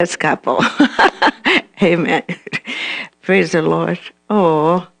This couple. Amen. Praise the Lord.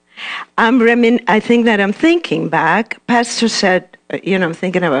 Oh, I think that I'm thinking back. Pastor said, I'm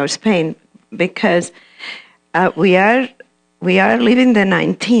thinking about Spain because we are leaving the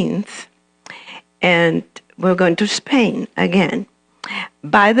 19th, and we're going to Spain again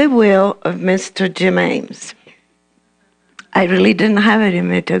by the will of Mr. Jim Ames. I really didn't have it in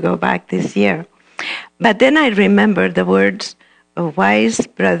me to go back this year. But then I remembered the words of wise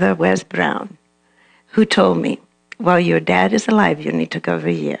brother Wes Brown, who told me, while your dad is alive, you need to go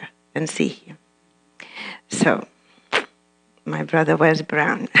every year and see him. So, my brother Wes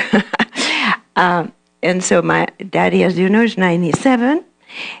Brown. And so my daddy, as you know, is 97.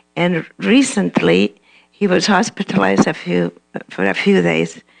 And recently, he was hospitalized for a few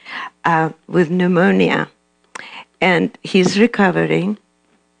days with pneumonia. And he's recovering.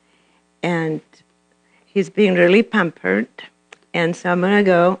 And he's being really pampered. And so I'm going to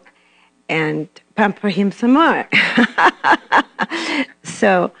go and pamper him some more.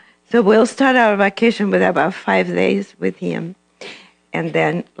 So we'll start our vacation with about 5 days with him. And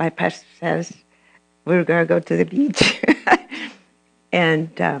then, like Pastor says, we're going to go to the beach. And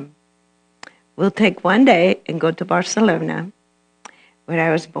we'll take one day and go to Barcelona, where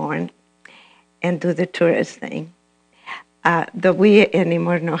I was born, and do the tourist thing. Though we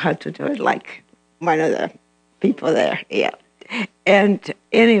anymore know how to do it like one of the people there, yeah. And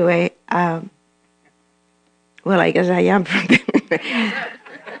anyway, well, I guess I am from there.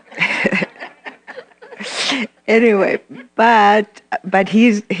 Anyway, but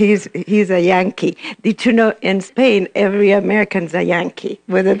he's a Yankee. Did you know in Spain every American's a Yankee,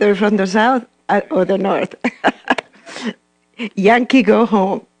 whether they're from the south or the north? Yankee go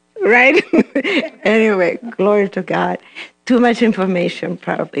home, right? Anyway, glory to God. Too much information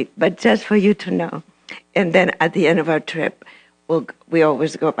probably, but just for you to know. And then at the end of our trip, we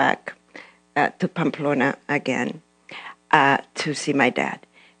always go back to Pamplona again to see my dad.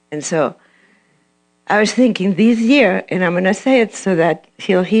 And so I was thinking this year, and I'm going to say it so that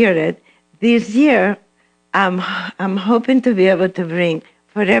he'll hear it, this year I'm hoping to be able to bring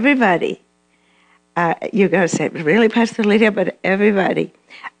for everybody, you're going to say, really, Pastor Lydia, but everybody,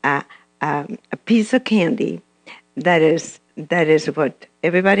 a piece of candy that is what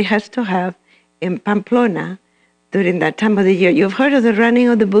everybody has to have in Pamplona during that time of the year. You've heard of the running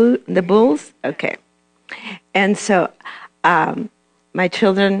of the bulls? Okay. And so my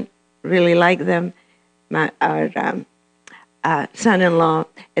children really like them, our son-in-law,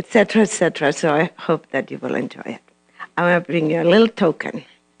 etc., etc. So I hope that you will enjoy it. I'm going to bring you a little token,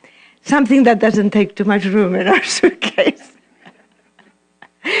 something that doesn't take too much room in our suitcase.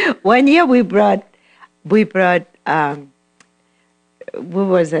 One year we brought what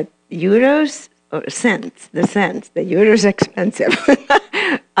was it, euros or cents? The cents. The euros expensive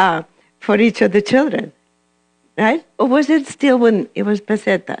for each of the children, right? Or was it still when it was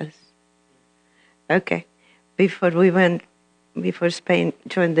pesetas? Okay, before Spain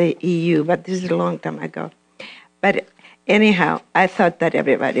joined the EU, but this is a long time ago. But anyhow, I thought that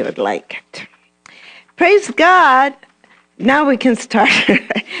everybody would like it. Praise God. Now we can start.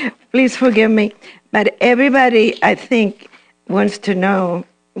 Please forgive me. But everybody, I think, wants to know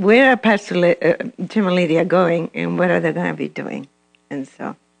where are Pastor Jim and Lydia going and what are they going to be doing. And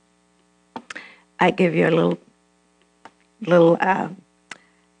so I give you a little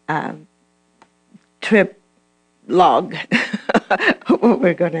trip log, what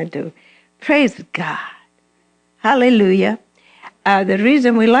we're going to do. Praise God. Hallelujah. The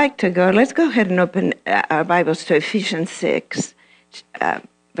reason we like to go, let's go ahead and open our Bibles to Ephesians 6,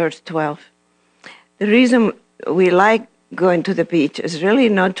 verse 12. The reason we like going to the beach is really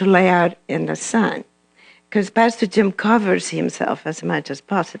not to lay out in the sun, because Pastor Jim covers himself as much as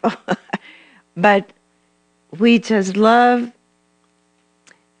possible. But we just love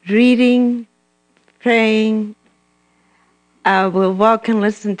reading, praying. We'll walk and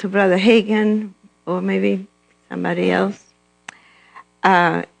listen to Brother Hagan or maybe somebody else.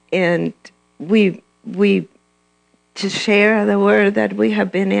 And we just share the word that we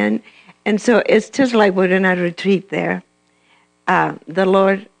have been in. And so it's just like we're in a retreat there. The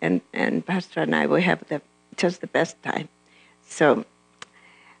Lord and Pastor and I, we have just the best time. So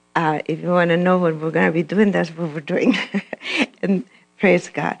if you want to know what we're going to be doing, that's what we're doing. And praise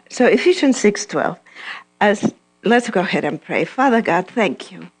God. So Ephesians 6:12. Let's go ahead and pray. Father God,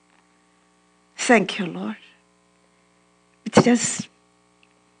 thank you. Thank you, Lord. It's just,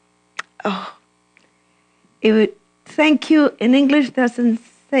 thank you in English doesn't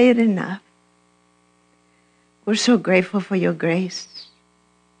say it enough. We're so grateful for your grace.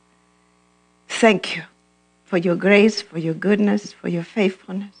 Thank you for your grace, for your goodness, for your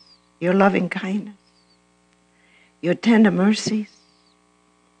faithfulness, your loving kindness, your tender mercies,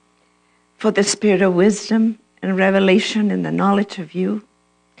 for the spirit of wisdom and revelation in the knowledge of you,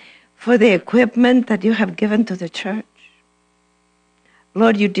 for the equipment that you have given to the church.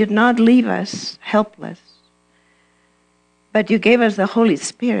 Lord, you did not leave us helpless, but you gave us the Holy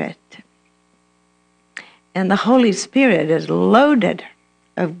Spirit. And the Holy Spirit is loaded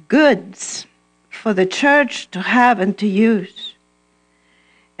of goods for the church to have and to use.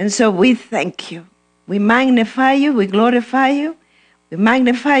 And so we thank you. We magnify you. We glorify you. We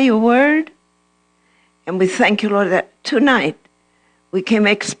magnify your word. And we thank you, Lord, that tonight we came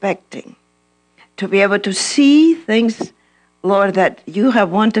expecting to be able to see things, Lord, that you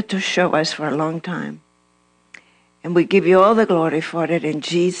have wanted to show us for a long time. And we give you all the glory for it in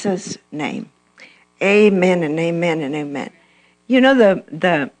Jesus' name. Amen and amen and amen. You know,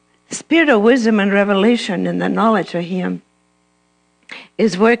 the spirit of wisdom and revelation and the knowledge of him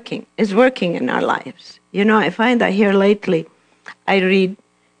is working in our lives. You know, I find that here lately, I read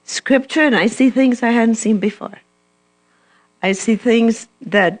scripture and I see things I hadn't seen before. I see things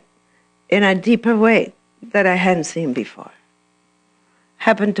that in a deeper way that I hadn't seen before.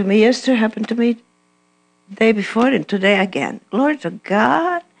 Happened to me yesterday, happened to me the day before, and today again. Glory to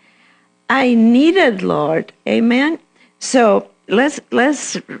God. I need it, Lord. Amen. So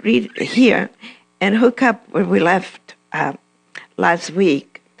let's read here and hook up where we left last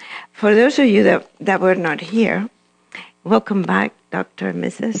week. For those of you that were not here, welcome back, Dr. and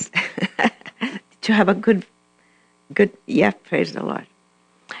Mrs. Did you have a good, yeah, praise the Lord.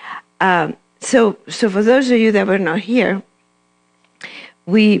 So for those of you that were not here,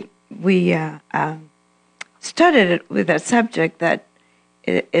 we started with a subject that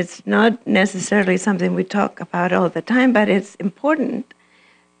it's not necessarily something we talk about all the time, but it's important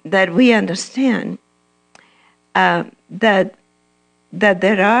that we understand that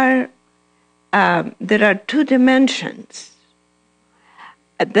there are two dimensions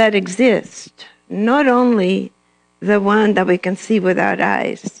that exist. Not only the one that we can see with our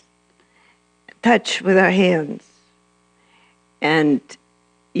eyes, touch with our hands, and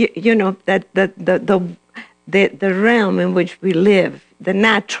you know that the realm in which we live, the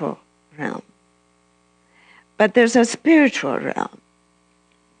natural realm. But there's a spiritual realm.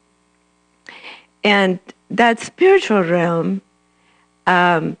 And that spiritual realm,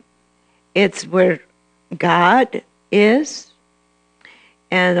 it's where God is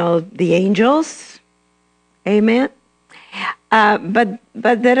and all the angels. Amen. But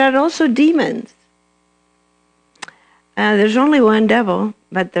there are also demons. There's only one devil,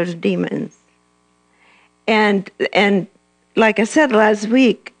 but there's demons. And like I said last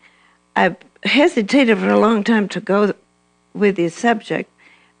week, I've hesitated for a long time to go with this subject,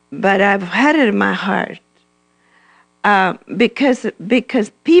 but I've had it in my heart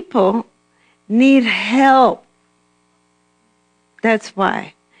because people need help. That's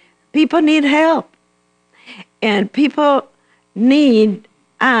why. People need help. And people need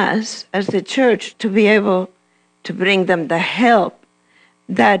us as the church to be able to bring them the help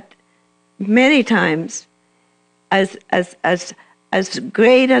that many times, as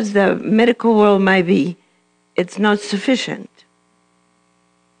great as the medical world might be, it's not sufficient.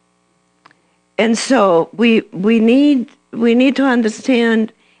 And so we need to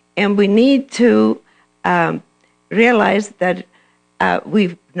understand, and we need to realize that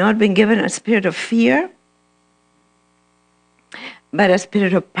we've not been given a spirit of fear, but a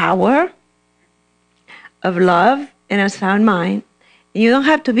spirit of power, of love, and a sound mind. You don't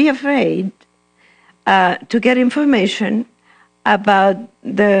have to be afraid to get information about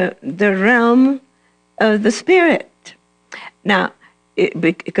the realm of the spirit. Now,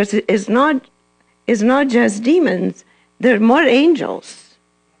 because it's not just demons, there are more angels,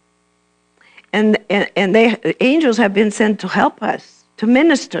 and angels have been sent to help us, to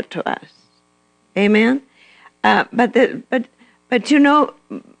minister to us. Amen. But you know,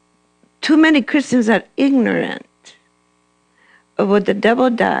 too many Christians are ignorant of what the devil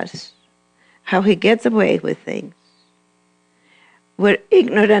does, how he gets away with things. We're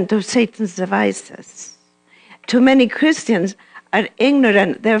ignorant of Satan's devices. Too many Christians are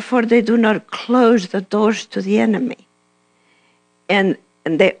ignorant, therefore they do not close the doors to the enemy. And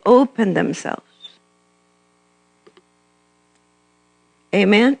they open themselves.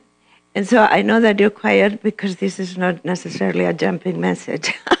 Amen? And so I know that you're quiet because this is not necessarily a jumping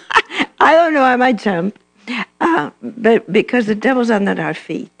message. I don't know, I might jump. But because the devil's under our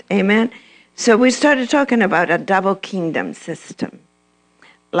feet. Amen? So we started talking about a double kingdom system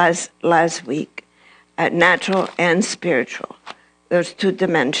last week. Natural and spiritual. Those two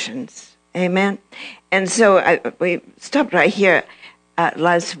dimensions. Amen? And so we stopped right here.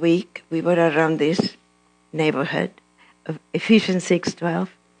 Last week, we were around this neighborhood of Ephesians 6:12.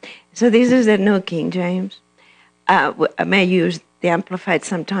 So this is the New King James. I may use the Amplified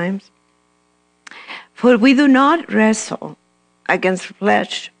sometimes. For we do not wrestle against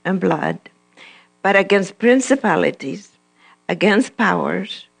flesh and blood, but against principalities, against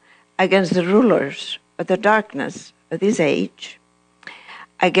powers, against the rulers of the darkness of this age,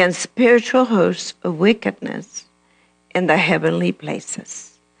 against spiritual hosts of wickedness in the heavenly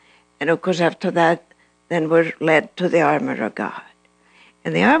places. And of course, after that, then we're led to the armor of God.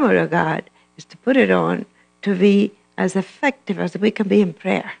 And the armor of God is to put it on to be as effective as we can be in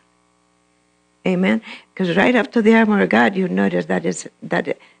prayer. Amen? Because right after the armor of God, you notice that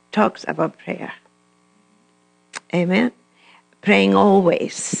it talks about prayer. Amen? Praying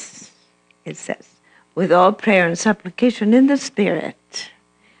always, it says, with all prayer and supplication in the Spirit.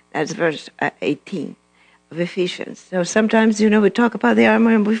 That's verse 18 of Ephesians. So sometimes, we talk about the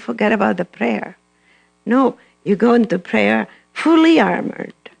armor and we forget about the prayer. No, you go into prayer fully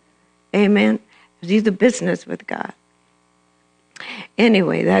armored. Amen? You do business with God.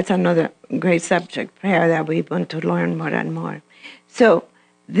 Anyway, that's another great subject, prayer, that we want to learn more and more. So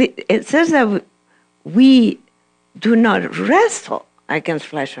it says that we do not wrestle against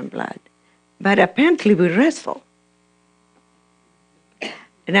flesh and blood, but apparently we wrestle.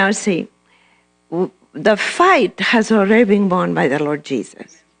 Now see, the fight has already been won by the Lord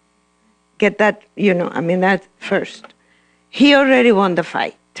Jesus. Get that, that first. He already won the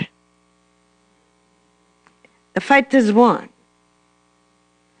fight. The fight is won.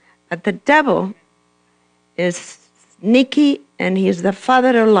 But the devil is sneaky, and he is the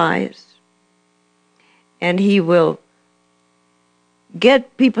father of lies. And he will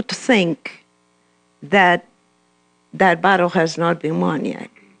get people to think that that battle has not been won yet.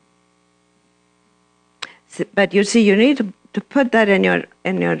 But you see, you need to put that in your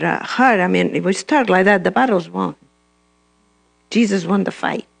heart. I mean, if we start like that, the battle's won. Jesus won the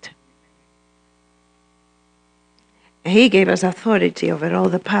fight. And he gave us authority over all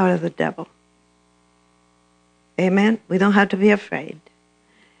the power of the devil. Amen? We don't have to be afraid.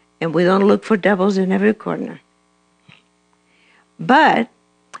 And we don't look for devils in every corner. But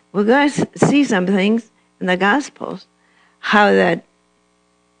we're going to see some things in the Gospels, how that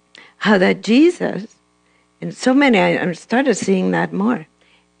Jesus, in so many, I started seeing that more,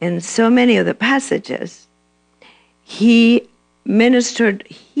 in so many of the passages, he ministered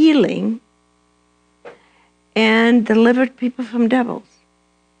healing and delivered people from devils.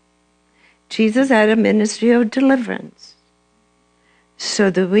 Jesus had a ministry of deliverance. So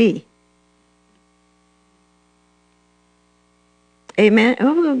do we. Amen.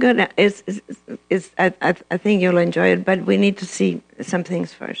 Oh, we're gonna. I think you'll enjoy it, but we need to see some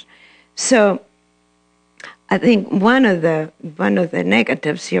things first. So, I think one of the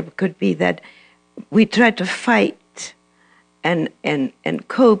negatives here could be that we try to fight and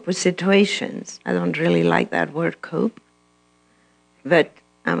cope with situations. I don't really like that word, cope, but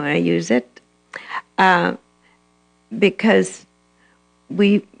I'm going to use it because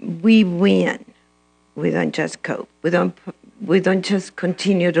we win. We don't just cope. We don't just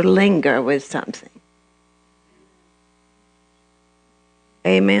continue to linger with something.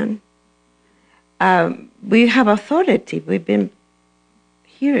 Amen. We have authority. We've been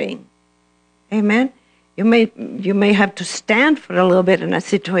hearing. Amen. You may have to stand for a little bit in a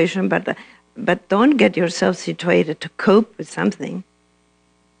situation, but don't get yourself situated to cope with something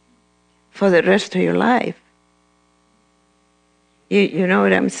for the rest of your life. You know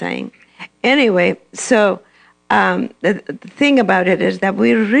what I'm saying? Anyway, so the thing about it is that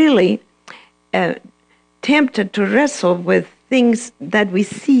we're really tempted to wrestle with things that we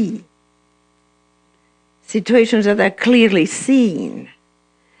see, situations that are clearly seen.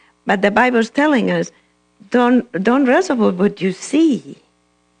 But the Bible's telling us, don't wrestle with what you see.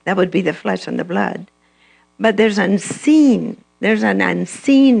 That would be the flesh and the blood. But there's an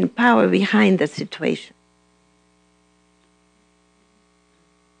unseen power behind the situation.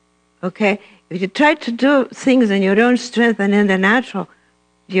 Okay? If you try to do things in your own strength and in the natural,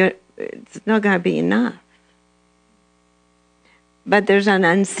 it's not going to be enough. But there's an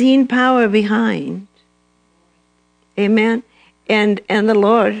unseen power behind. Amen? And the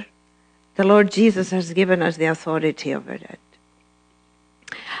Lord Jesus has given us the authority over it.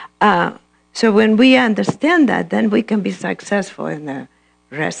 So when we understand that, then we can be successful in the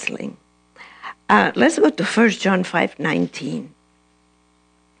wrestling. Let's go to 1 John 5:19.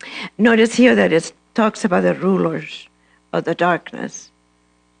 Notice here that it talks about the rulers of the darkness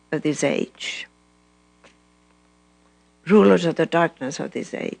of this age. Rulers of the darkness of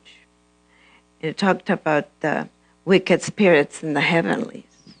this age. It talked about the wicked spirits in the heavenlies.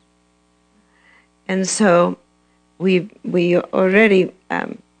 And so we already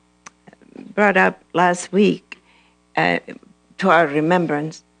brought up last week to our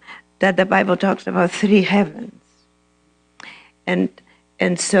remembrance that the Bible talks about 3 heavens. And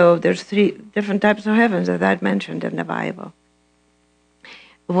so there's 3 different types of heavens that I mentioned in the Bible.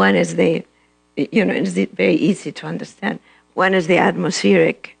 One is it's very easy to understand. One is the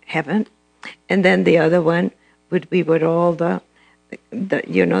atmospheric heaven, and then the other one would be with all the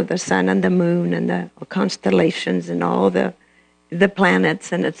sun and the moon and the constellations and all the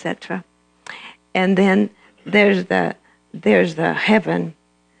planets and etc. And then there's the heaven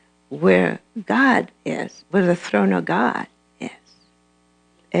where God is, where the throne of God is.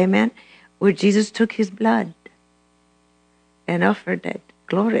 Amen. Where Jesus took his blood and offered it.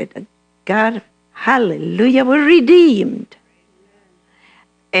 Glory to God. Hallelujah. We're redeemed.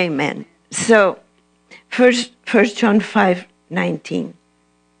 Amen. So, First John 5:19.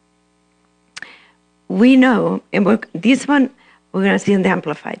 We know, and this one we're going to see in the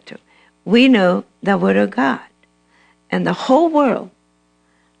Amplified too. We know the Word of God, and the whole world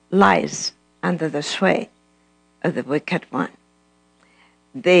lies under the sway of the wicked one.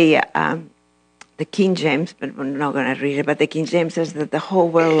 The King James, but we're not going to read it, but the King James says that the whole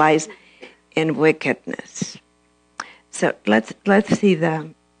world lies in wickedness. So let's see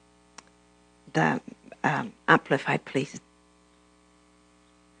the Amplified, please.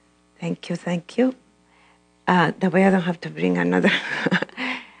 Thank you. That way I don't have to bring another.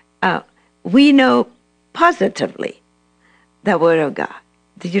 We know positively the Word of God.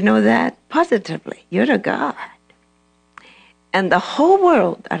 Did you know that? Positively, you're a God. And the whole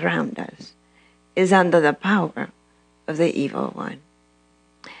world around us is under the power of the evil one.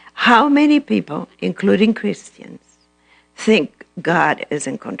 How many people, including Christians, think God is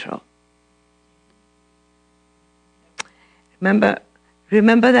in control? Remember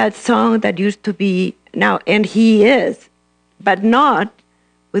that song that used to be now, and he is, but not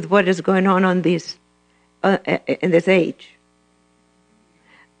with what is going on this in this age.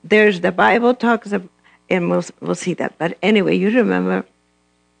 There's the Bible talks of, and we'll see that. But anyway, you remember,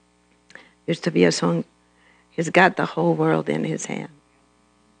 used to be a song, he's got the whole world in his hand.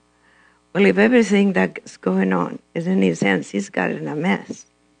 Well, if everything that's going on is in his hands, he's got it in a mess.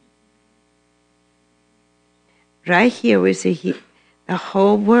 Right here we see the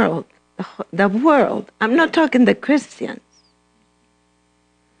whole world, the world. I'm not talking the Christians.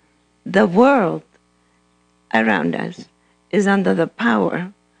 The world around us is under the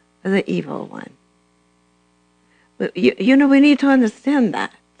power of the evil one. We need to understand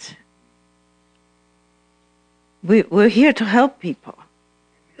that. We're here to help people,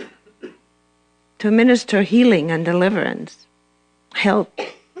 to minister healing and deliverance, help,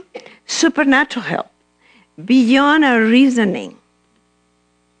 supernatural help, beyond our reasoning,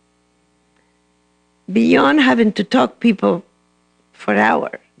 beyond having to talk people for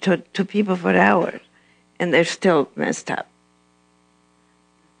hours, to people for hours, and they're still messed up.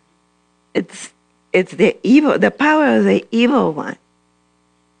 It's the power of the evil one.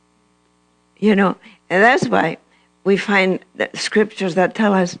 And that's why we find that scriptures that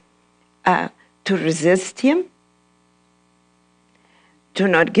tell us to resist him, to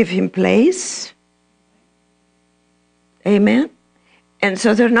not give him place. Amen? And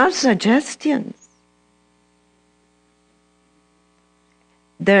so they're not suggestions.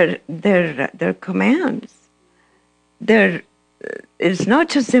 They're commands. It's not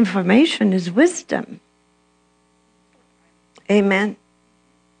just information, it's wisdom. Amen?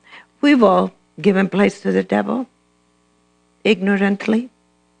 We've all given place to the devil, ignorantly.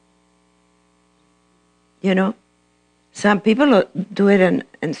 Some people do it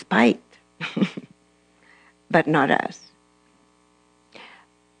in spite, but not us.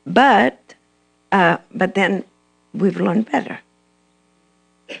 But then we've learned better.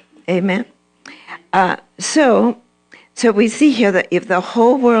 Amen? So we see here that if the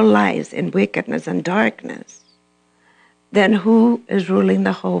whole world lies in wickedness and darkness, then who is ruling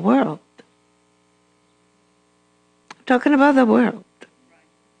the whole world? I'm talking about the world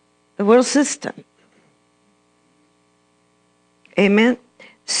system. Amen?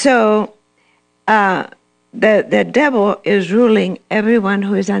 So the devil is ruling everyone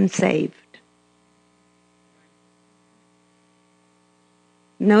who is unsaved.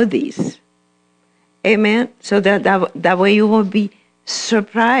 Know these. Amen? So that way you won't be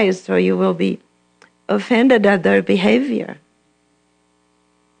surprised or you will be offended at their behavior.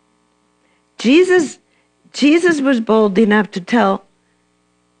 Jesus was bold enough to tell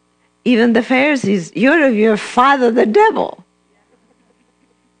even the Pharisees, you're of your father the devil.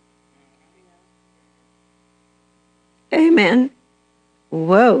 Amen.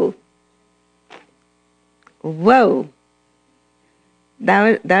 Whoa. Whoa.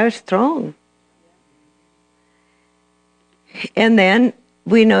 That was strong. And then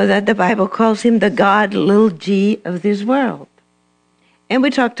we know that the Bible calls him the God, little g, of this world. And we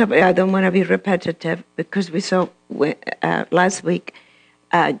talked about, I don't want to be repetitive, because we saw last week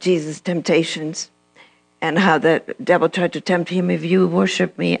Jesus' temptations and how the devil tried to tempt him. If you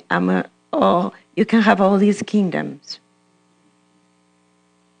worship me, you can have all these kingdoms.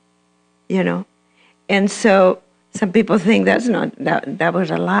 You know? And so some people think that was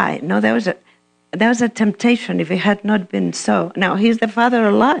a lie. No, that was a temptation if it had not been so. Now, he's the father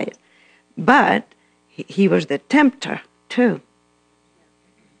of lies, but he was the tempter too.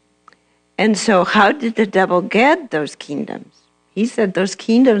 And so how did the devil get those kingdoms? He said those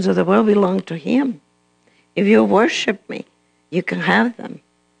kingdoms of the world belong to him. If you worship me, you can have them.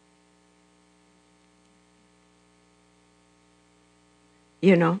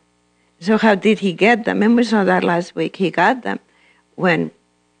 You know? So how did he get them? And we saw that last week. He got them when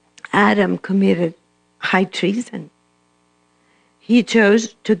Adam committed high treason. He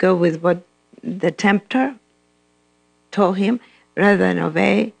chose to go with what the tempter told him rather than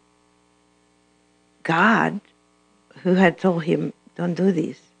obey God, who had told him, don't do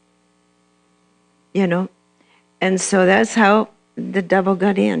this. You know? And so that's how the devil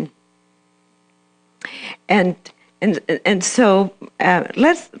got in. And so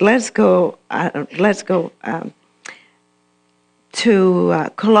let's go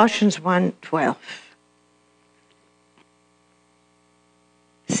to Colossians 1:12.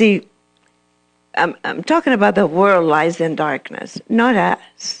 See, I'm talking about the world lies in darkness, not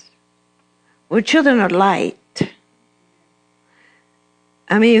us. We're children of light.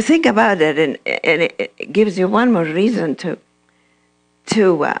 I mean, you think about it, and it gives you one more reason to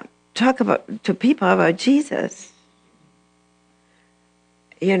talk to people about Jesus.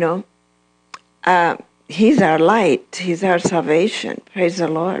 You know, he's our light. He's our salvation. Praise the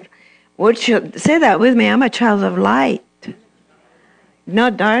Lord. Say that with me. I'm a child of light,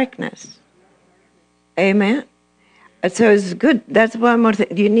 not darkness. Amen. So it's good. That's one more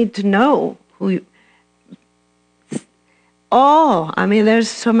thing. You need to know I mean, there's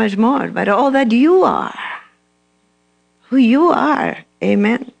so much more, but all that you are, who you are.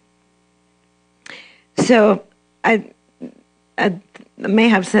 Amen. So I may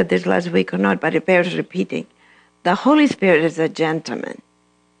have said this last week or not, but it bears repeating. The Holy Spirit is a gentleman.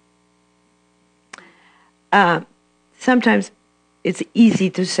 Sometimes it's easy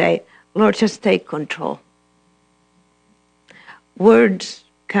to say, Lord, just take control. Words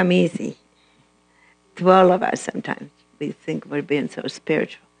come easy to all of us sometimes. We think we're being so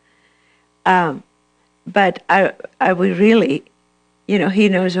spiritual. But I would really, he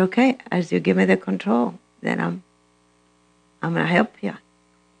knows, okay, as you give me the control, then I'm going to help you.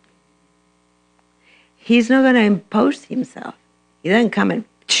 He's not going to impose himself. He doesn't come and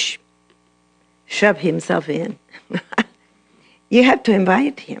shove himself in. You have to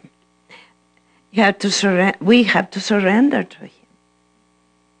invite him. You have to surrender. We have to surrender to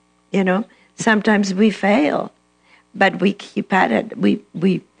him. Sometimes we fail, but we keep at it. We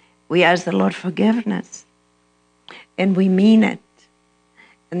ask the Lord forgiveness, and we mean it.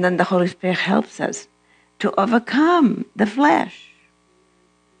 And then the Holy Spirit helps us to overcome the flesh.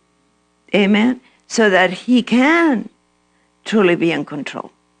 Amen? So that he can truly be in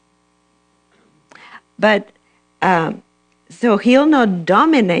control. But, so he'll not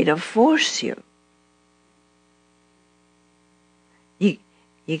dominate or force you.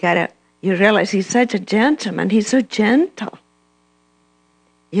 You realize he's such a gentleman. He's so gentle.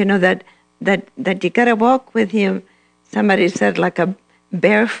 That you gotta walk with him. Somebody said like a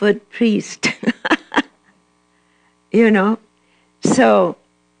barefoot priest. So,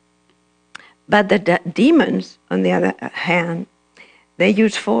 but the demons, on the other hand, they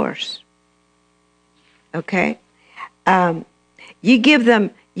use force. Okay, you give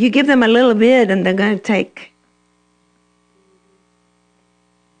them a little bit, and they're going to take.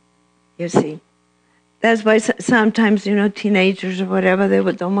 You see, that's why sometimes teenagers or whatever, they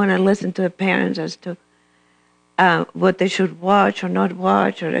don't want to listen to their parents as to what they should watch or not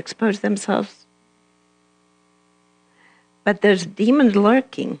watch or expose themselves. But there's demons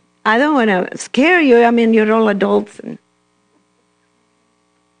lurking. I don't want to scare you. I mean, you're all adults.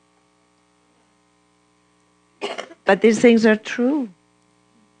 But these things are true.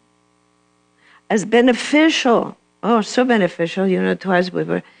 As beneficial. Oh, so beneficial. To us, we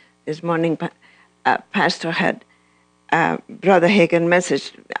were, this morning, Pastor had Brother Hagen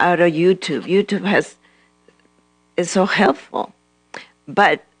message out of YouTube. YouTube is so helpful.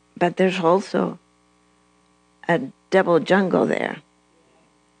 But there's also a devil jungle there.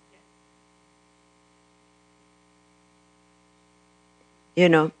 You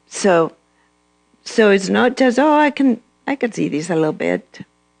know, so it's not just, oh, I can see this a little bit.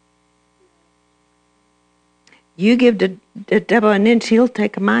 You give the devil an inch, he'll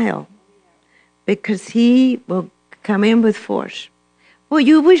take a mile, because he will come in with force. Well,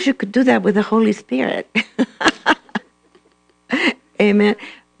 you wish you could do that with the Holy Spirit. Amen.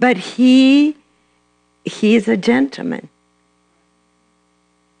 But he is a gentleman.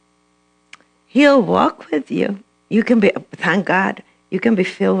 He'll walk with you. You can be, thank God, you can be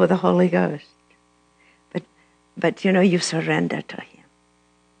filled with the Holy Ghost. But you know, you surrender to him.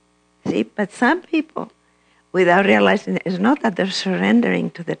 See, but some people, without realizing it's not that they're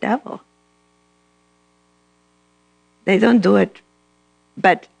surrendering to the devil. They don't do it,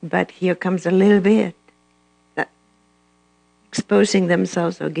 but here comes a little bit. Exposing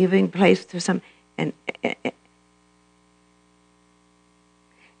themselves or giving place to some, and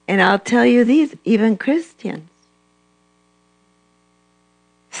I'll tell you these, even Christians,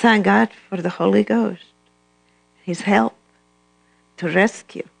 thank God for the Holy Ghost, his help to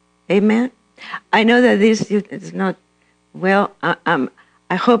rescue. Amen. I know that this is not well. I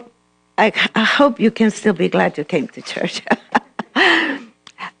hope you can still be glad you came to church.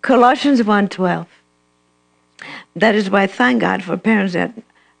 Colossians 1:12. That is why, thank God for parents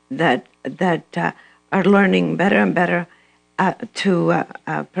that are learning better and better to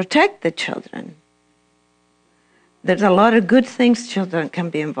protect the children. There's a lot of good things children can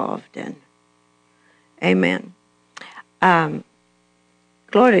be involved in. Amen.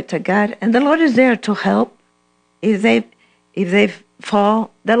 Glory to God, and the Lord is there to help. If they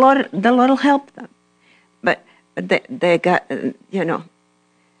fall, the Lord will help them. But they got, you know,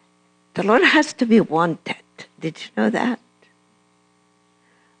 the Lord has to be wanted. Did you know that?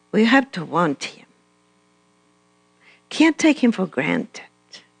 We have to want him. Can't take him for granted.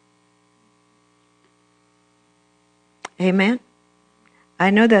 Amen. I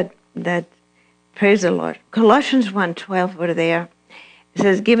know that praise the Lord. Colossians 1:12 were there. It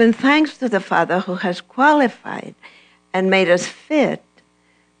says, giving thanks to the Father who has qualified and made us fit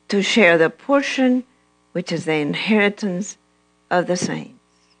to share the portion which is the inheritance of the saints.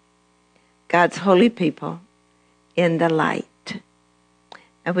 God's holy people in the light.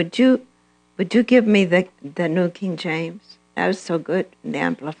 And would you give me the New King James? That was so good in the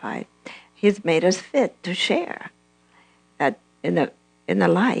Amplified. He's made us fit to share that in the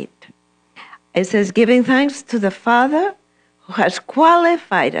light. It says, giving thanks to the Father who has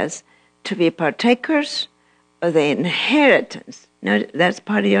qualified us to be partakers of the inheritance. No, that's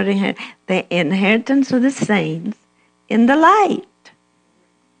part of your inheritance. The inheritance of the saints in the light.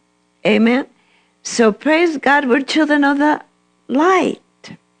 Amen. So praise God, we're children of the light.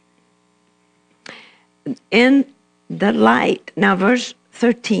 In the light. Now verse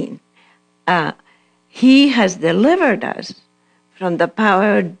 13. He has delivered us from the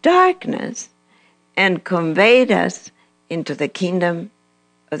power of darkness and conveyed us into the kingdom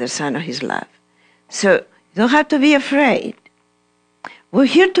of the Son of his love. So you don't have to be afraid. We're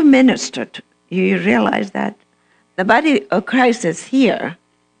here to minister to you. You realize that? The body of Christ is here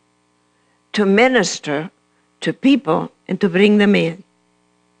to minister to people and to bring them in.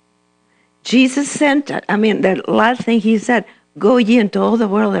 Jesus sent it. I mean, the last thing he said, go ye into all the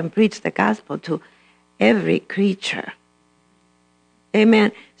world and preach the gospel to every creature.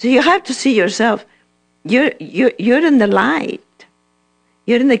 Amen. So you have to see yourself. You're in the light.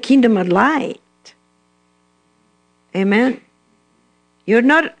 You're in the kingdom of light. Amen.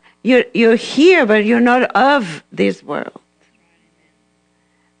 You're here, but you're not of this world.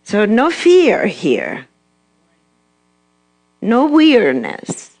 So no fear here. No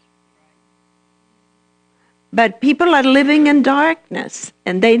weirdness. But people are living in darkness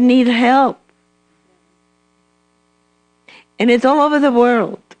and they need help. And it's all over the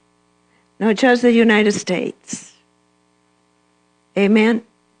world, not just the United States. Amen.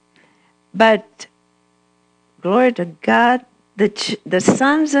 But glory to God, the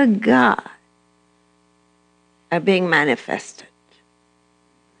sons of God are being manifested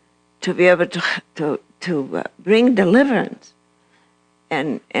to be able to bring deliverance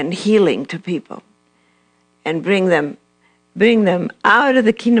and healing to people, and bring them out of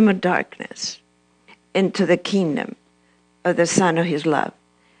the kingdom of darkness into the kingdom of the Son of his love.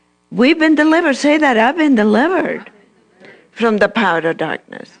 We've been delivered. Say that, I've been delivered from the power of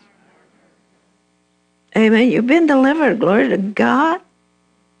darkness. Amen. You've been delivered. Glory to God.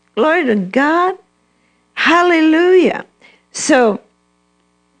 Glory to God. Hallelujah. So,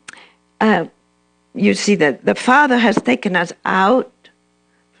 you see that the Father has taken us out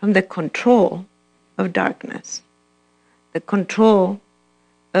from the control of darkness. the control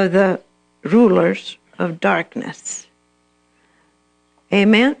of the rulers of darkness.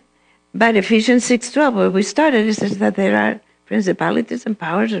 Amen? But Ephesians 6:12, where we started, it says that there are principalities and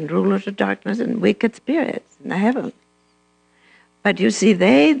powers and rulers of darkness and wicked spirits in the heavens. But you see,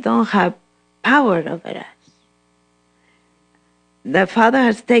 they don't have power over us. The Father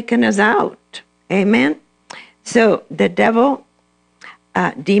has taken us out. Amen? So the devil,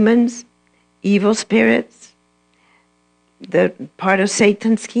 demons, evil spirits, the part of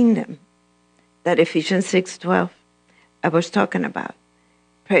Satan's kingdom that Ephesians 6:12 I was talking about.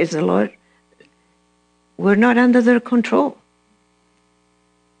 Praise the Lord. We're not under their control.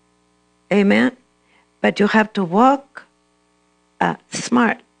 Amen? But you have to walk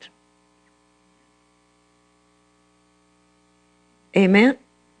smart. Amen?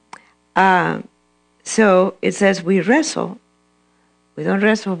 So it says we wrestle. We don't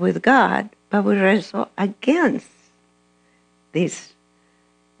wrestle with God, but we wrestle against these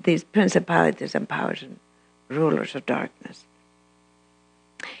principalities and powers and rulers of darkness.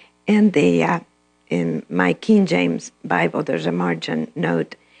 And in my King James Bible, there's a margin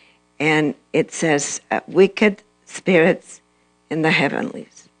note, and it says, wicked spirits in the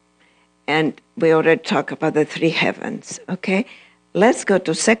heavenlies. And we already talked about the three heavens, okay? Let's go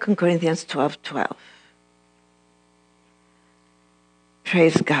to 2 Corinthians 12:12.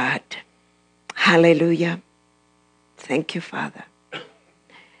 Praise God. Hallelujah. Thank you, Father.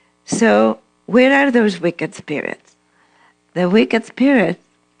 So, where are those wicked spirits? The wicked spirits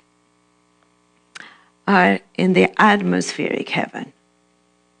are in the atmospheric heaven.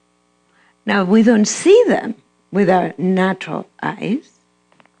 Now, we don't see them with our natural eyes,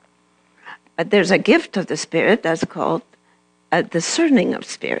 but there's a gift of the Spirit that's called a discerning of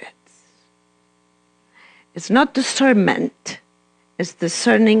spirits. It's not discernment, it's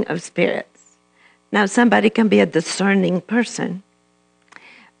discerning of spirits. Now, somebody can be a discerning person,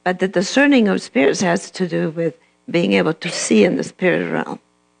 but the discerning of spirits has to do with being able to see in the spirit realm.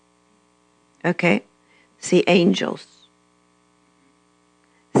 Okay? See angels.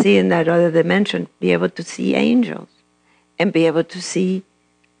 See in that other dimension, be able to see angels and be able to see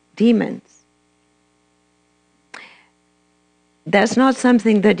demons. That's not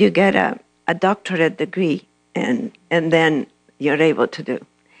something that you get a doctorate degree and then you're able to do.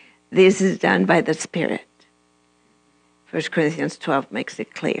 This is done by the Spirit. 1 Corinthians 12 makes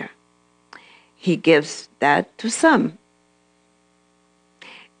it clear. He gives that to some.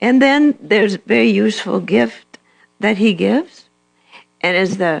 And then there's a very useful gift that he gives. And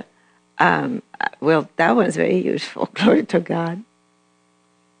it's that one's very useful. Glory to God.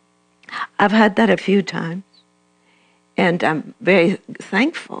 I've had that a few times. And I'm very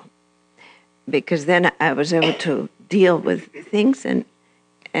thankful. Because then I was able to deal with things and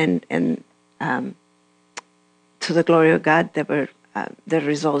to the glory of God, there were the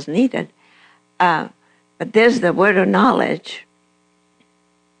results needed. But there's the word of knowledge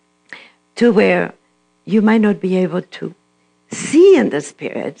to where you might not be able to see in the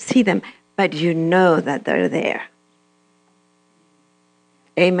Spirit, see them, but you know that they're there.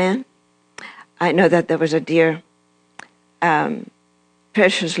 Amen? I know that there was a dear,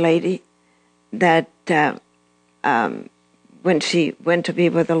 precious lady that when she went to be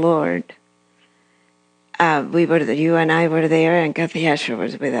with the Lord, you and I were there, and Kathy Asher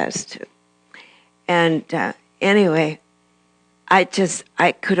was with us too. And anyway, I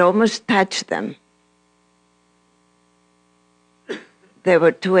could almost touch them. There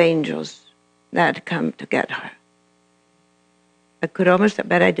were two angels that had come to get her. I could almost,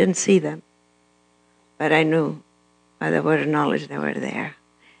 but I didn't see them. But I knew by the word of knowledge they were there.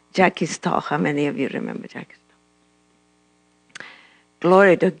 Jackie Stahl, how many of you remember Jackie Stahl?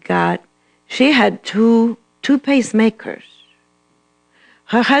 Glory to God. She had two pacemakers.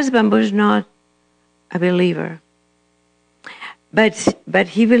 Her husband was not a believer, but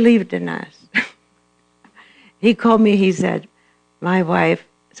he believed in us. He called me, he said, my wife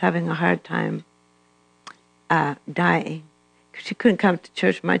is having a hard time dying. She couldn't come to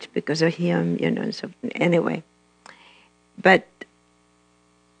church much because of him, so anyway. But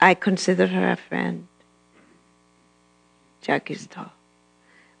I consider her a friend. Jackie Stahl.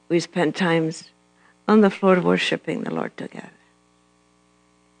 We spent times on the floor worshiping the Lord together.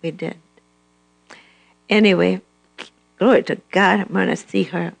 We did. Anyway, glory to God, I'm going to see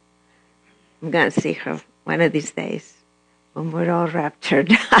her. I'm going to see her one of these days when we're all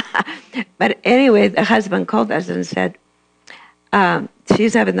raptured. But anyway, the husband called us and said,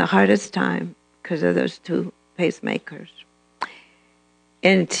 she's having the hardest time because of those two pacemakers.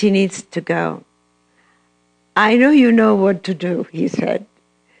 And she needs to go. I know you know what to do, he said.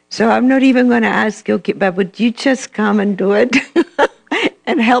 So I'm not even going to ask you, okay, but would you just come and do it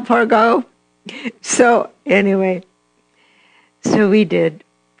and help her go? So anyway, so we did,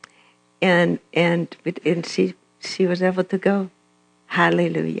 and she was able to go.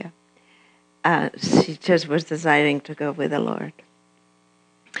 Hallelujah. She just was desiring to go with the Lord.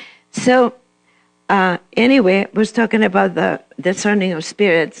 So anyway, I was talking about the discerning of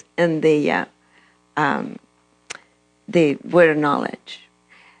spirits and the word of knowledge.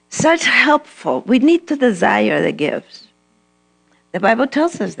 Such helpful. We need to desire the gifts. The Bible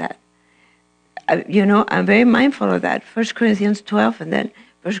tells us that. I'm very mindful of that. 1 Corinthians 12 and then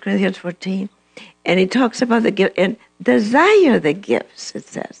 1 Corinthians 14. And it talks about the gift and desire the gifts, it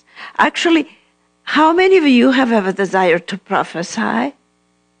says. Actually, how many of you have ever desired to prophesy?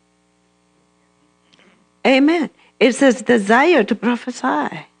 Amen. It says desire to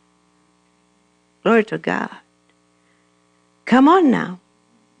prophesy. Glory to God. Come on now.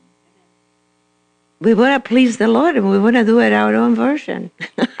 We want to please the Lord and we want to do it our own version.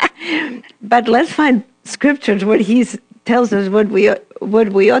 But let's find scriptures where He tells us what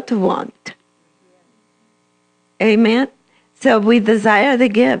we ought to want. Amen. So we desire the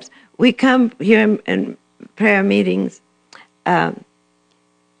gifts. We come here in prayer meetings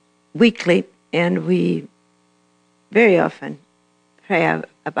weekly, and we very often pray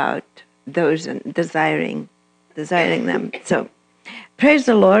about those and desiring them. So praise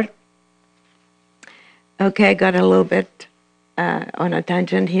the Lord. Okay, I got a little bit on a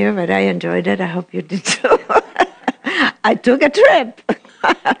tangent here, but I enjoyed it. I hope you did too. I took a trip.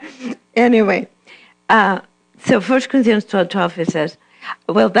 Anyway, so 1 Corinthians 12, it says,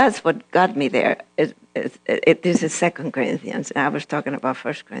 well, that's what got me there. This is 2 Corinthians, and I was talking about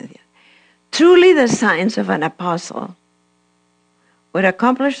 1 Corinthians. Truly the signs of an apostle were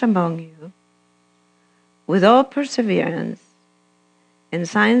accomplished among you with all perseverance in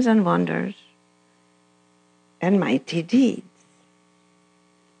signs and wonders and mighty deeds.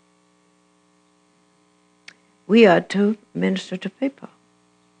 We ought to minister to people.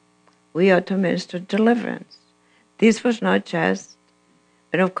 We ought to minister deliverance. This was not just,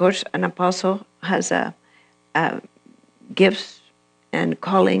 and of course, an apostle has gifts and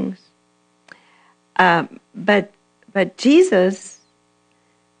callings. But Jesus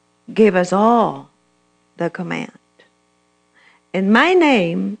gave us all the command. In my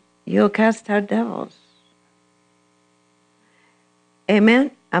name, you'll cast out devils.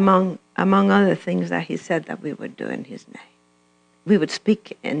 Amen? Among other things that He said that we would do in His name. We would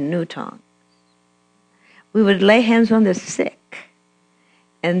speak in new tongues. We would lay hands on the sick,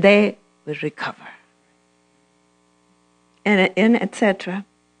 and they would recover. And etc.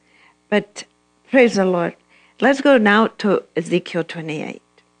 But praise the Lord. Let's go now to Ezekiel 28.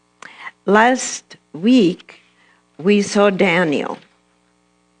 Last week, we saw Daniel.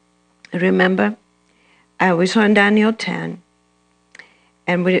 Remember? We saw in Daniel 10.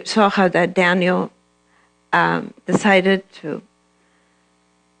 And we saw how that Daniel decided to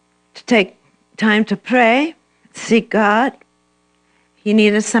take time to pray, seek God. He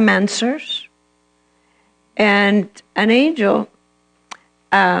needed some answers. And an angel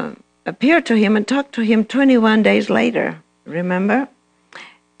appeared to him and talked to him 21 days later, remember?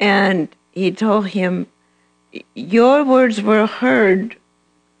 And he told him, your words were heard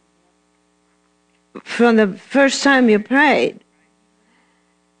from the first time you prayed.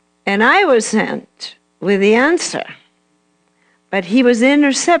 And I was sent with the answer. But he was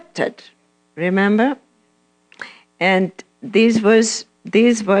intercepted, remember? And this was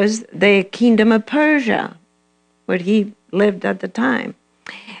the kingdom of Persia, where he lived at the time.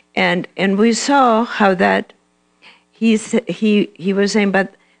 And we saw how that he was saying,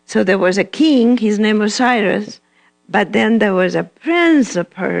 but so there was a king, his name was Cyrus, but then there was a prince of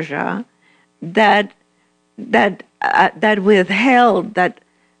Persia that withheld,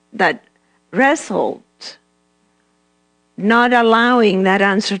 that wrestled, not allowing that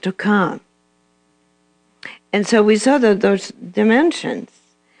answer to come. And so we saw that those dimensions,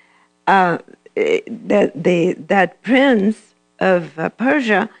 that prince of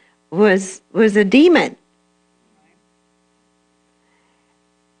Persia was a demon.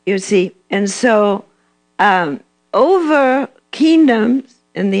 You see, and so over kingdoms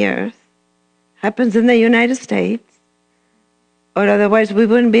in the earth happens in the United States, or otherwise we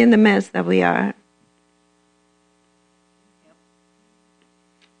wouldn't be in the mess that we are.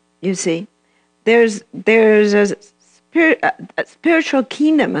 You see, there's a spiritual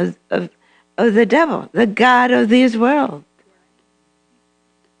kingdom of the devil, the god of this world.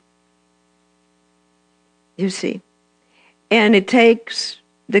 You see, and it takes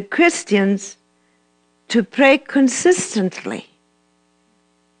the Christians to pray consistently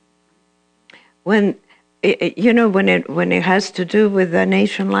when when it has to do with a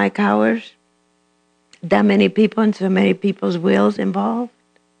nation like ours, that many people and so many people's wills involved,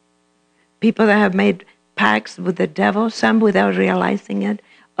 people that have made pacts with the devil, some without realizing it,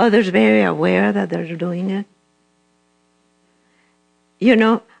 others very aware that they're doing it.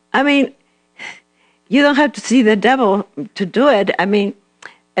 I mean, you don't have to see the devil to do it. I mean,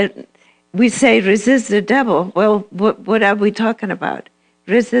 we say resist the devil. Well, what are we talking about?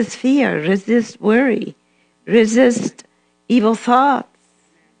 Resist fear, resist worry, resist evil thoughts.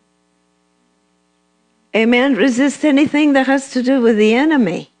 Amen? Resist anything that has to do with the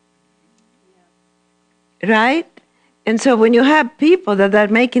enemy. Right? And so when you have people that are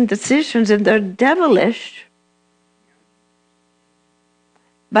making decisions and they're devilish,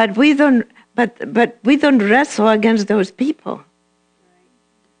 but we don't wrestle against those people.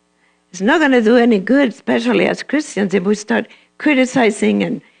 It's not going to do any good, especially as Christians, if we start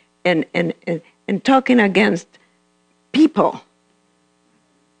criticizing and talking against people.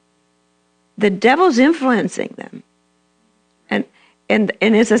 The devil's influencing them. And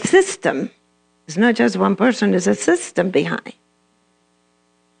it's a system. It's not just one person, it's a system behind.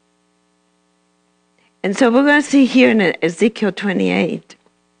 And so we're going to see here in Ezekiel 28,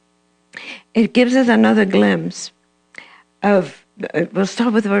 it gives us another glimpse of, we'll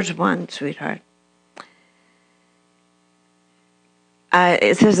start with verse 1, sweetheart.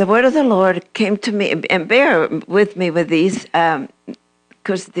 It says, the word of the Lord came to me, and bear with me with these,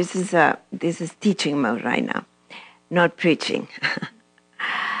 because this is teaching mode right now, not preaching.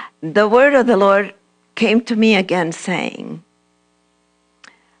 The word of the Lord came to me again, saying,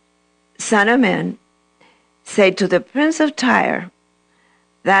 Son of man, say to the prince of Tyre,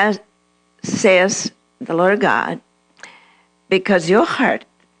 that says the Lord God, because your heart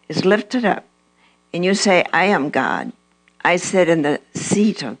is lifted up, and you say, I am God. I sit in the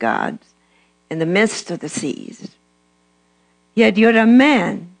seat of gods, in the midst of the seas. Yet you're a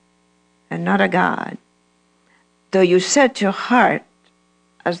man and not a God, though you set your heart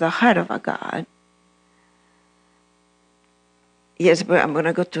as the heart of a God. Yes, but I'm going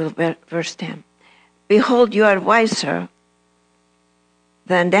to go to verse 10. Behold, you are wiser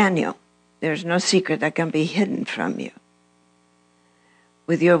than Daniel. There's no secret that can be hidden from you.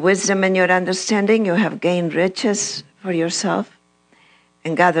 With your wisdom and your understanding, you have gained riches for yourself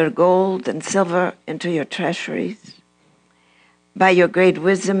and gathered gold and silver into your treasuries. By your great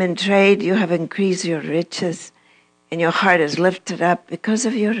wisdom in trade, you have increased your riches, and your heart is lifted up because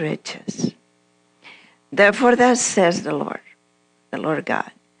of your riches. Therefore, thus says the Lord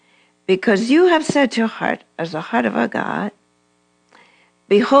God, because you have set your heart as the heart of a God,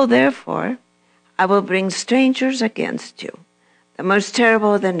 behold, therefore, I will bring strangers against you, the most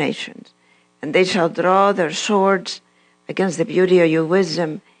terrible of the nations, and they shall draw their swords against the beauty of your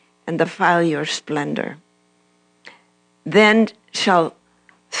wisdom and defile your splendor. Then shall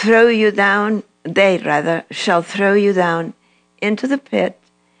throw you down, shall throw you down into the pit,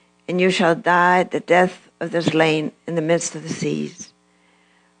 and you shall die the death of the slain in the midst of the seas.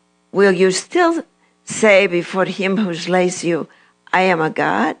 Will you still say before him who slays you, I am a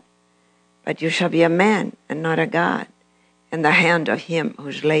God? But you shall be a man and not a God in the hand of him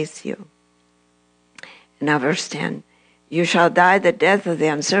who slays you. Now verse 10, you shall die the death of the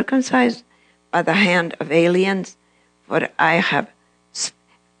uncircumcised by the hand of aliens, for I have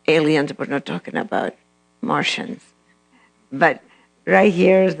aliens, we're not talking about Martians. But right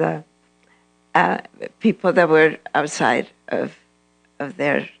here is the people that were outside of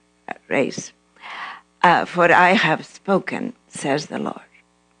their race. For I have spoken, says the Lord.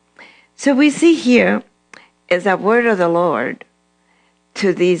 So we see here is a word of the Lord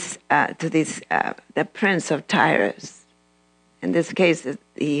to the prince of Tyrus. In this case,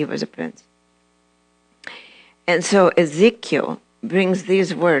 he was a prince. And so Ezekiel brings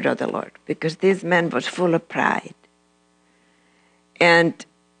this word of the Lord, because this man was full of pride. And,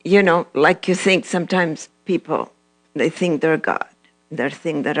 like you think sometimes people, they think they're God. They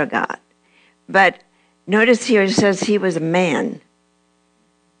think they're a God. But notice here it says he was a man.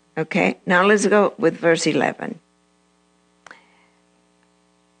 Okay, now let's go with verse 11.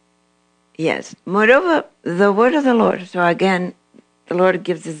 Yes, moreover, the word of the Lord. So again, the Lord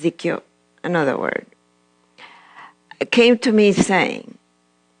gives Ezekiel another word. It came to me saying,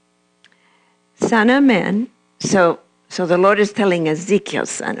 Son of man. So the Lord is telling Ezekiel,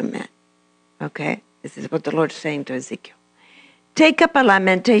 son of man. Okay, this is what the Lord is saying to Ezekiel. Take up a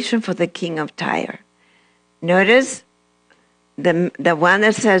lamentation for the king of Tyre. Notice the one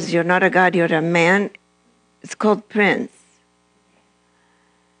that says you're not a God, you're a man, it's called prince.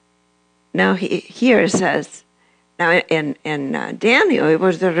 Now here it says, now in Daniel it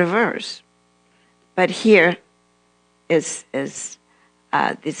was the reverse. But here is this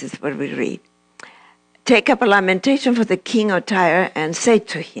is what we read. Take up a lamentation for the king of Tyre and say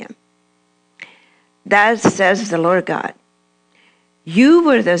to him, thus says the Lord God, you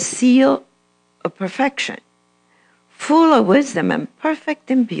were the seal of perfection, full of wisdom and perfect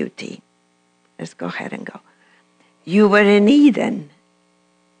in beauty. Let's go ahead and go. You were in Eden,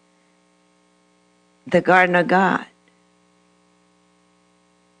 the garden of God.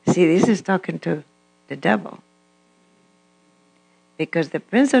 See, this is talking to the devil. Because the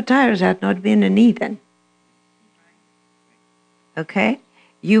prince of Tyre had not been in Eden. Okay?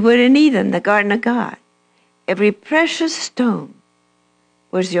 You were in Eden, the garden of God. Every precious stone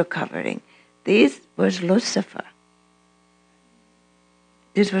was your covering. This was Lucifer.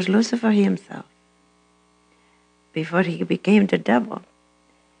 This was Lucifer himself. Before he became the devil,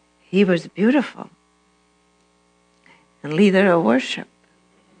 he was beautiful and leader of worship.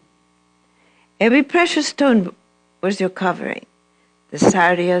 Every precious stone was your covering. The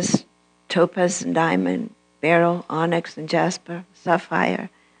sardius, topaz and diamond, beryl, onyx and jasper, sapphire,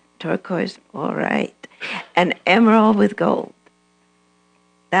 turquoise, all right, and emerald with gold.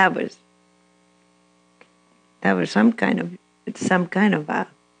 That was some kind of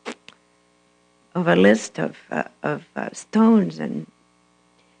a list of stones and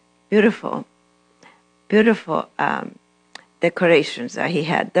beautiful decorations that he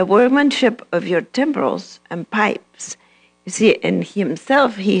had. The workmanship of your timbrels and pipes. You see, in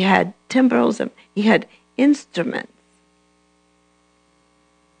himself, he had timbrels, and he had instruments.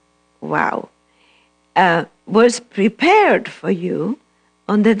 Wow. Was prepared for you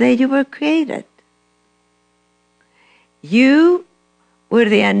on the day you were created. You were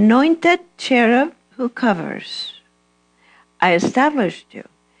the anointed cherub who covers. I established you.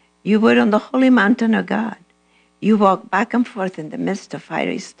 You were on the holy mountain of God. You walked back and forth in the midst of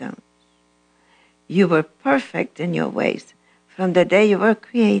fiery stones. You were perfect in your ways from the day you were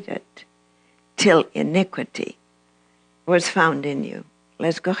created till iniquity was found in you.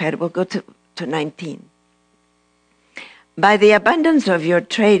 Let's go ahead. We'll go to 19. By the abundance of your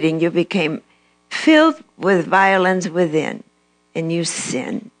trading, you became filled with violence within, and you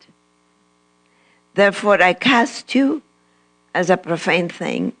sinned. Therefore, I cast you as a profane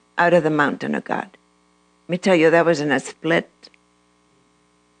thing out of the mountain of God. Let me tell you, that was in a split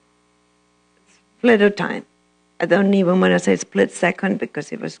of time. I don't even want to say split second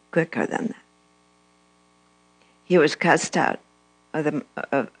because it was quicker than that. He was cast out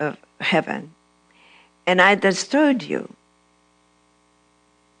of heaven. And I destroyed you,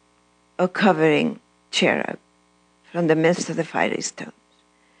 O covering cherub, from the midst of the fiery stones.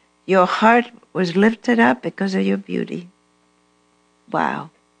 Your heart was lifted up because of your beauty. Wow.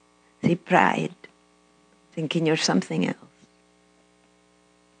 See, pride, thinking you're something else.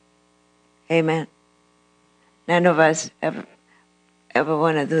 Amen. None of us ever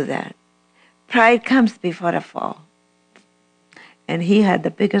want to do that. Pride comes before a fall. And he had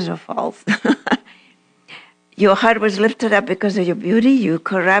the biggest of falls. Your heart was lifted up because of your beauty. You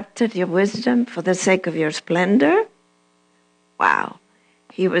corrupted your wisdom for the sake of your splendor. Wow.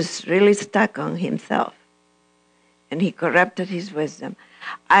 He was really stuck on himself. And he corrupted his wisdom.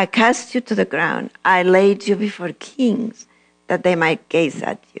 I cast you to the ground. I laid you before kings that they might gaze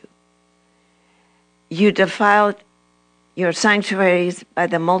at you. You defiled your sanctuaries by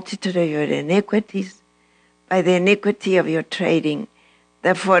the multitude of your iniquities, by the iniquity of your trading.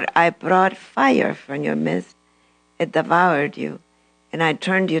 Therefore I brought fire from your midst. It devoured you, and I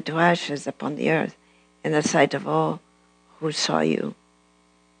turned you to ashes upon the earth in the sight of all who saw you.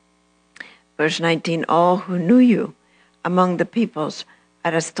 Verse 19, all who knew you among the peoples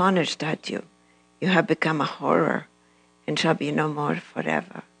are astonished at you. You have become a horror and shall be no more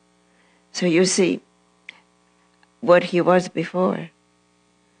forever. So you see, what he was before,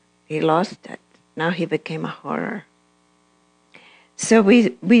 he lost it. Now he became a horror. So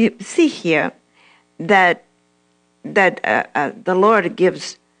we see here that the Lord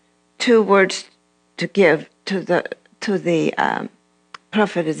gives two words to give to the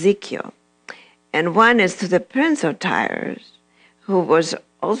prophet Ezekiel, and one is to the prince of Tyre, who was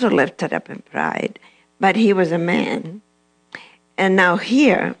also lifted up in pride, but he was a man. And now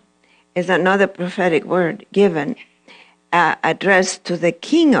here is another prophetic word given, addressed to the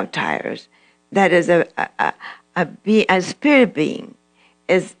king of Tyre, that is a spirit being,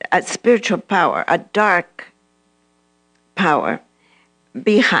 is a spiritual power, a dark power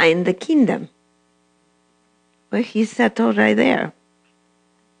behind the kingdom. Well, he settled right there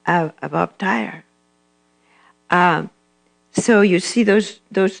above Tyre. So you see those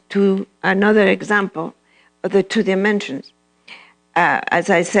two, another example of the two dimensions. as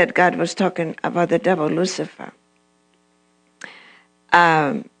I said, God was talking about the devil, Lucifer.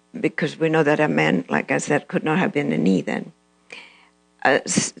 Because we know that a man, like I said, could not have been in Eden.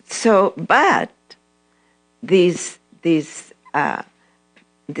 But this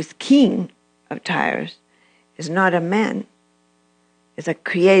king of Tyre is not a man, is a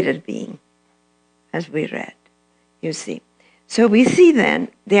created being, as we read, you see. So we see then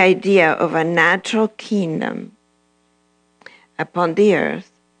the idea of a natural kingdom upon the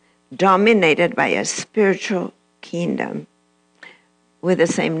earth dominated by a spiritual kingdom with the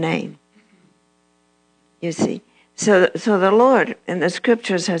same name, you see. So the Lord in the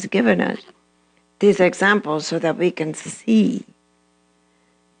scriptures has given us these examples so that we can see.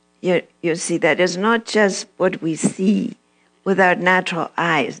 You see, that is not just what we see with our natural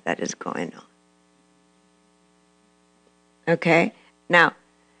eyes that is going on. Okay? Now,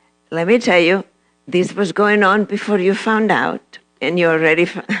 let me tell you, this was going on before you found out, and you already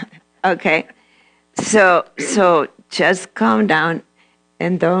okay? So just calm down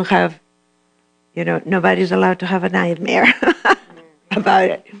and don't have, nobody's allowed to have a nightmare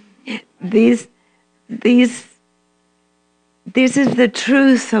about it. This is the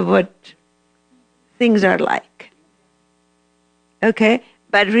truth of what things are like. Okay?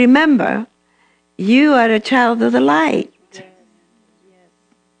 But remember, you are a child of the light.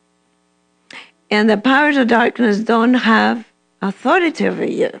 And the powers of darkness don't have authority over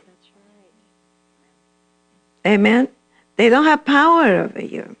you. Amen? They don't have power over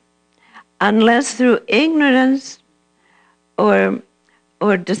you. Unless through ignorance or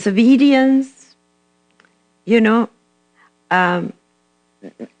disobedience, it's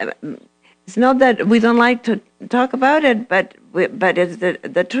not that we don't like to talk about it, but it's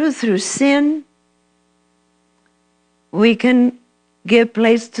the truth. Through sin, we can give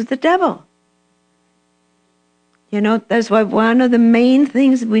place to the devil. That's why one of the main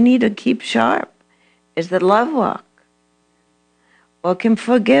things we need to keep sharp is the love walk. Walk in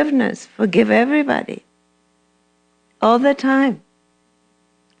forgiveness. Forgive everybody. All the time.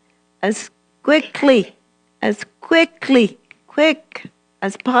 As quick as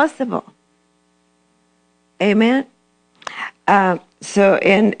possible. Amen? And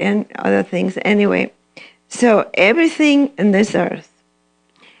other things. Anyway, so everything in this earth,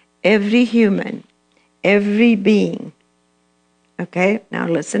 every human, every being, okay? Now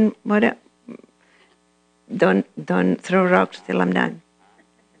listen, don't throw rocks till I'm done.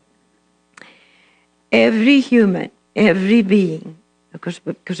 Every human, every being, because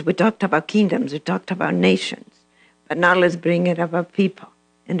we talked about kingdoms, we talked about nations, but now let's bring it about people,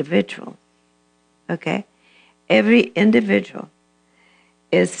 individuals, okay? Every individual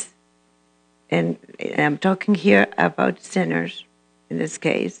is, and I'm talking here about sinners in this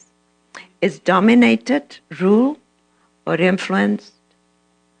case, is dominated, ruled, or influenced.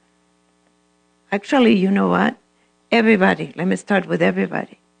 Actually, you know what? Everybody, let me start with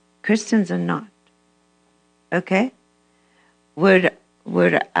everybody. Christians are not. Okay? We're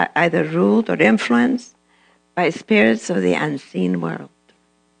either ruled or influenced by spirits of the unseen world.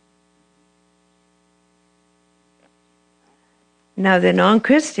 Now, the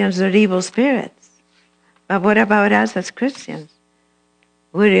non-Christians are evil spirits. But what about us as Christians?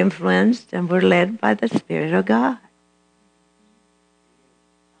 We're influenced and we're led by the Spirit of God.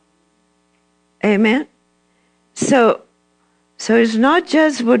 Amen? So it's not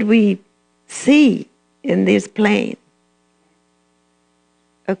just what we see in this plane.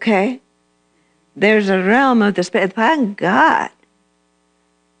 Okay? There's a realm of the Spirit. Thank God.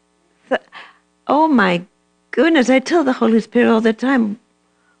 Oh my goodness, I tell the Holy Spirit all the time,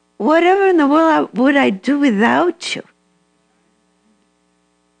 whatever in the world would I do without you?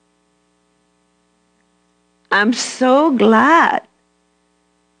 I'm so glad.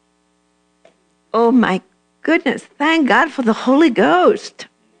 Oh my goodness. Thank God for the Holy Ghost.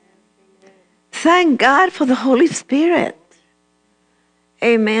 Thank God for the Holy Spirit.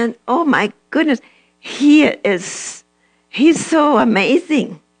 Amen. Oh my goodness. He's so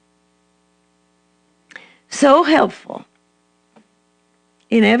amazing. So helpful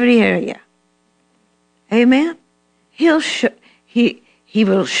in every area. Amen. He will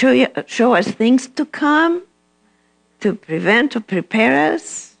show us things to come, to prevent, to prepare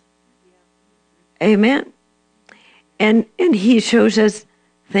us. Amen. And he shows us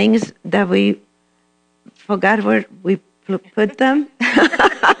things that we forgot where we put them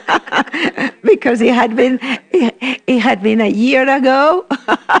because it had been a year ago.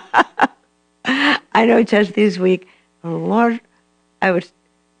 I know just this week, Lord, I was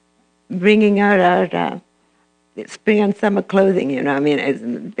bringing out our spring and summer clothing,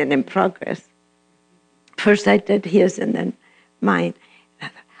 it's been in progress. First I did his, and then mine.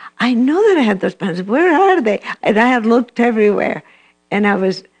 I know that I had those pants. Where are they? And I had looked everywhere. And I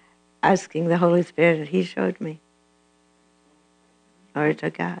was asking the Holy Spirit, and He showed me. Glory to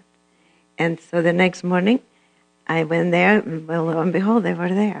God. And so the next morning, I went there, and well, lo and behold, they were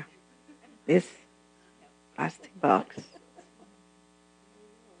there. This plastic box.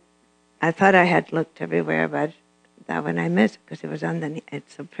 I thought I had looked everywhere, but that one I missed because it was underneath it.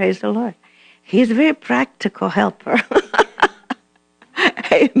 So praise the Lord. He's a very practical helper.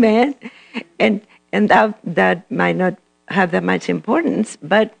 Amen. And that might not have that much importance,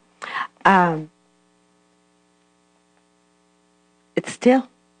 but it's still,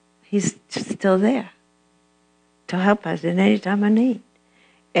 He's still there to help us in any time of need.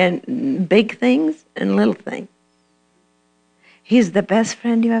 And big things and little things. He's the best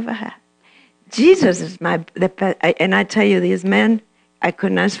friend you ever had. Jesus is and I tell you, these men, I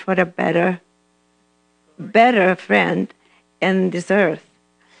couldn't ask for a better friend in this earth.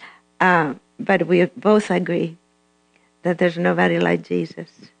 But we both agree that there's nobody like Jesus.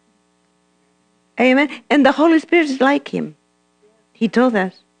 Amen. And the Holy Spirit is like Him. He told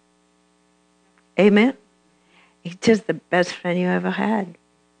us. Amen. He's just the best friend you ever had.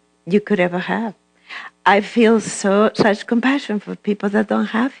 You could ever have. I feel such compassion for people that don't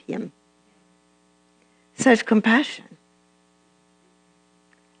have Him. Such compassion.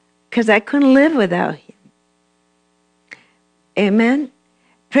 Because I couldn't live without Him. Amen.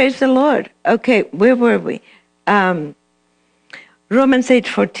 Praise the Lord. Okay, where were we? Romans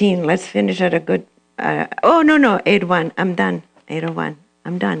 8:14. Let's finish at a good. 8:1. I'm done. 8:1.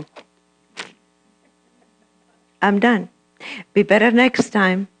 I'm done. I'm done. Be better next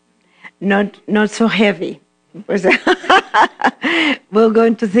time. Not so heavy. We'll go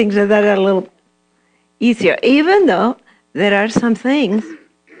into things that are a little easier. Even though there are some things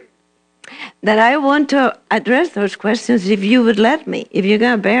that I want to address those questions if you would let me, if you're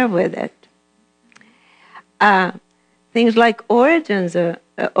going to bear with it. Things like origin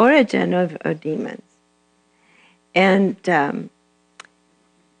of demons. And,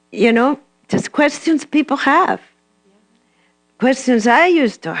 just questions people have. Questions I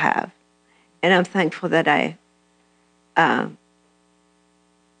used to have. And I'm thankful that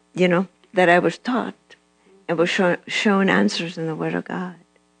that I was taught and was shown answers in the Word of God.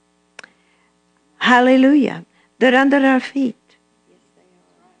 Hallelujah. They're under our feet.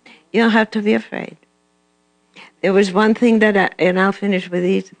 You don't have to be afraid. There was one thing that and I'll finish with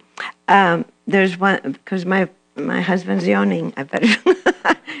these. There's one, because my husband's yawning. I better.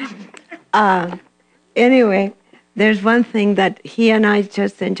 Anyway, there's one thing that he and I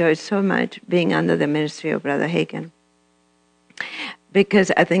just enjoyed so much, being under the ministry of Brother Hagin.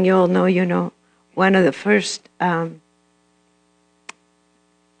 Because I think you all know, one of the first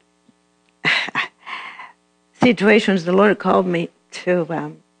situations the Lord called me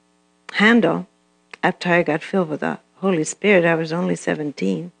to handle after I got filled with the Holy Spirit, I was only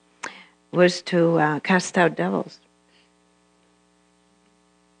 17, was to cast out devils.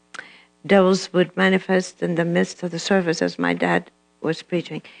 Devils would manifest in the midst of the service as my dad was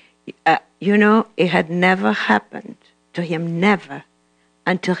preaching. It had never happened to him, never,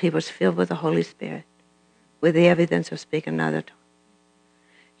 until he was filled with the Holy Spirit, with the evidence of speaking another tongue.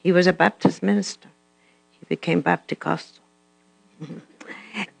 He was a Baptist minister. He became Baptist.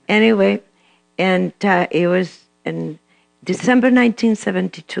 Anyway, and it was in December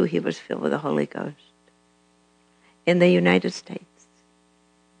 1972, he was filled with the Holy Ghost in the United States,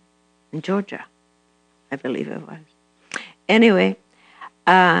 in Georgia, I believe it was. Anyway,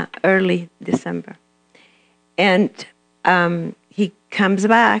 early December. And he comes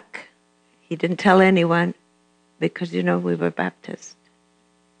back. He didn't tell anyone because, we were Baptist.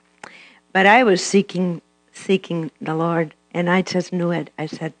 But I was seeking the Lord, and I just knew it. I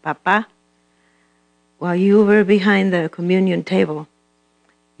said, Papa, while you were behind the communion table,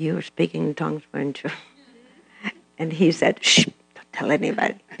 you were speaking in tongues, weren't you? And he said, shh, don't tell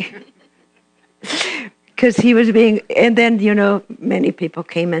anybody. Because he was and then, many people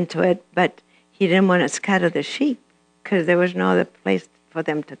came into it, but he didn't want to scatter the sheep because there was no other place for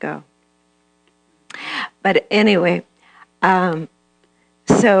them to go. But anyway,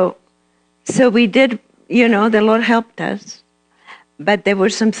 so we did, the Lord helped us, but there were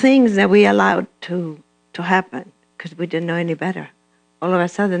some things that we allowed to happen because we didn't know any better. All of a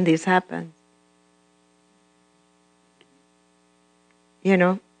sudden, this happened.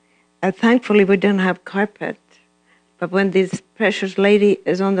 Thankfully, we didn't have carpet. But when this precious lady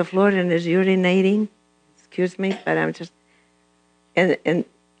is on the floor and is urinating, excuse me, but I'm just, and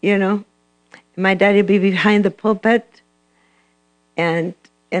my daddy would be behind the pulpit, and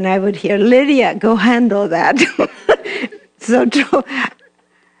I would hear, Lydia, go handle that. So two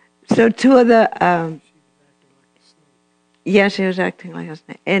of the, yeah, she was acting like a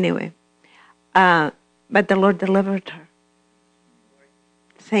snake. Anyway, but the Lord delivered her.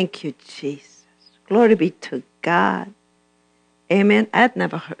 Thank you, Jesus. Glory be to God. Amen. I'd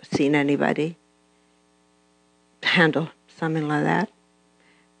never seen anybody handle something like that.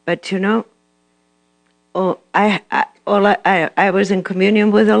 But you know, I was in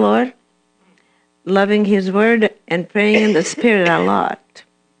communion with the Lord, loving His Word and praying in the Spirit a lot.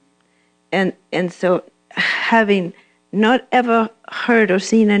 And so having not ever heard or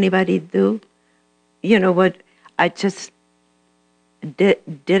seen anybody do, you know what, I just did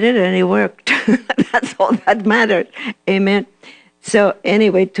it and it worked. That's all that mattered. Amen. So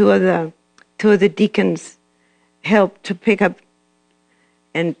anyway, two of the deacons helped to pick up,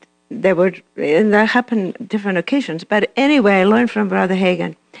 and that happened different occasions. But anyway, I learned from Brother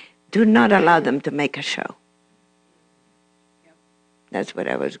Hagin, do not allow them to make a show. That's what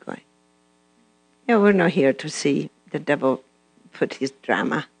I was going. Yeah, we're not here to see the devil put his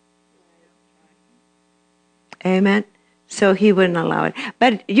drama. Amen. So he wouldn't allow it.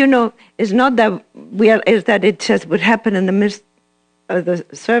 But you know, it's not that it's that it just would happen in the midst of the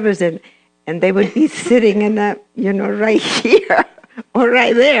service, and they would be sitting in that, you know, right here or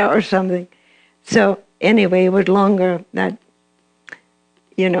right there or something. So anyway, it was longer that,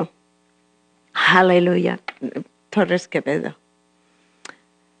 you know, hallelujah. Torres Quevedo.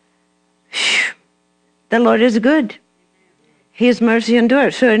 The Lord is good. His mercy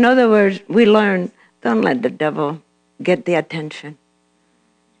endures. So in other words, we learn, don't let the devil get the attention.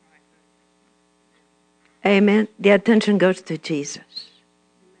 Amen. The attention goes to Jesus.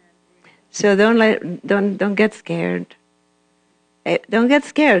 So don't get scared. Don't get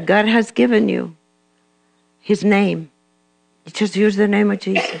scared. God has given you His name. You just use the name of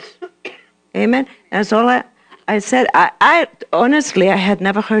Jesus. Amen. That's all I said. I honestly, I had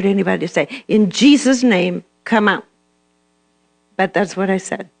never heard anybody say, in Jesus' name, come out. But that's what I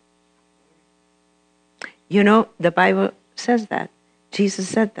said. You know, the Bible says that. Jesus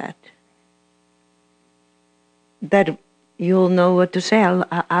said that. That you'll know what to say.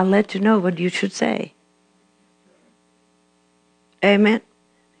 I'll let you know what you should say. Amen.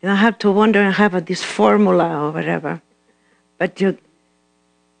 You don't have to wonder and have this formula or whatever. But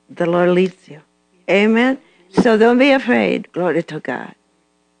the Lord leads you. Amen. So don't be afraid. Glory to God.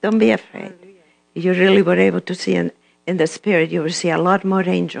 Don't be afraid. You really were able to see in the Spirit, you will see a lot more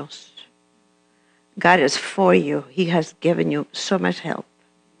angels. God is for you. He has given you so much help.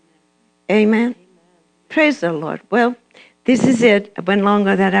 Amen. Praise the Lord. Well, this is it. It went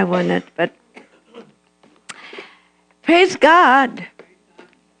longer than I wanted, but praise God.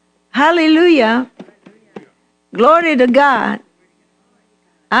 Hallelujah. Glory to God.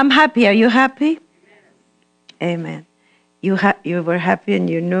 I'm happy. Are you happy? Amen. You were happy and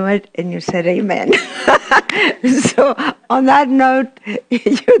you knew it and you said amen. So on that note,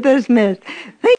 you're dismissed.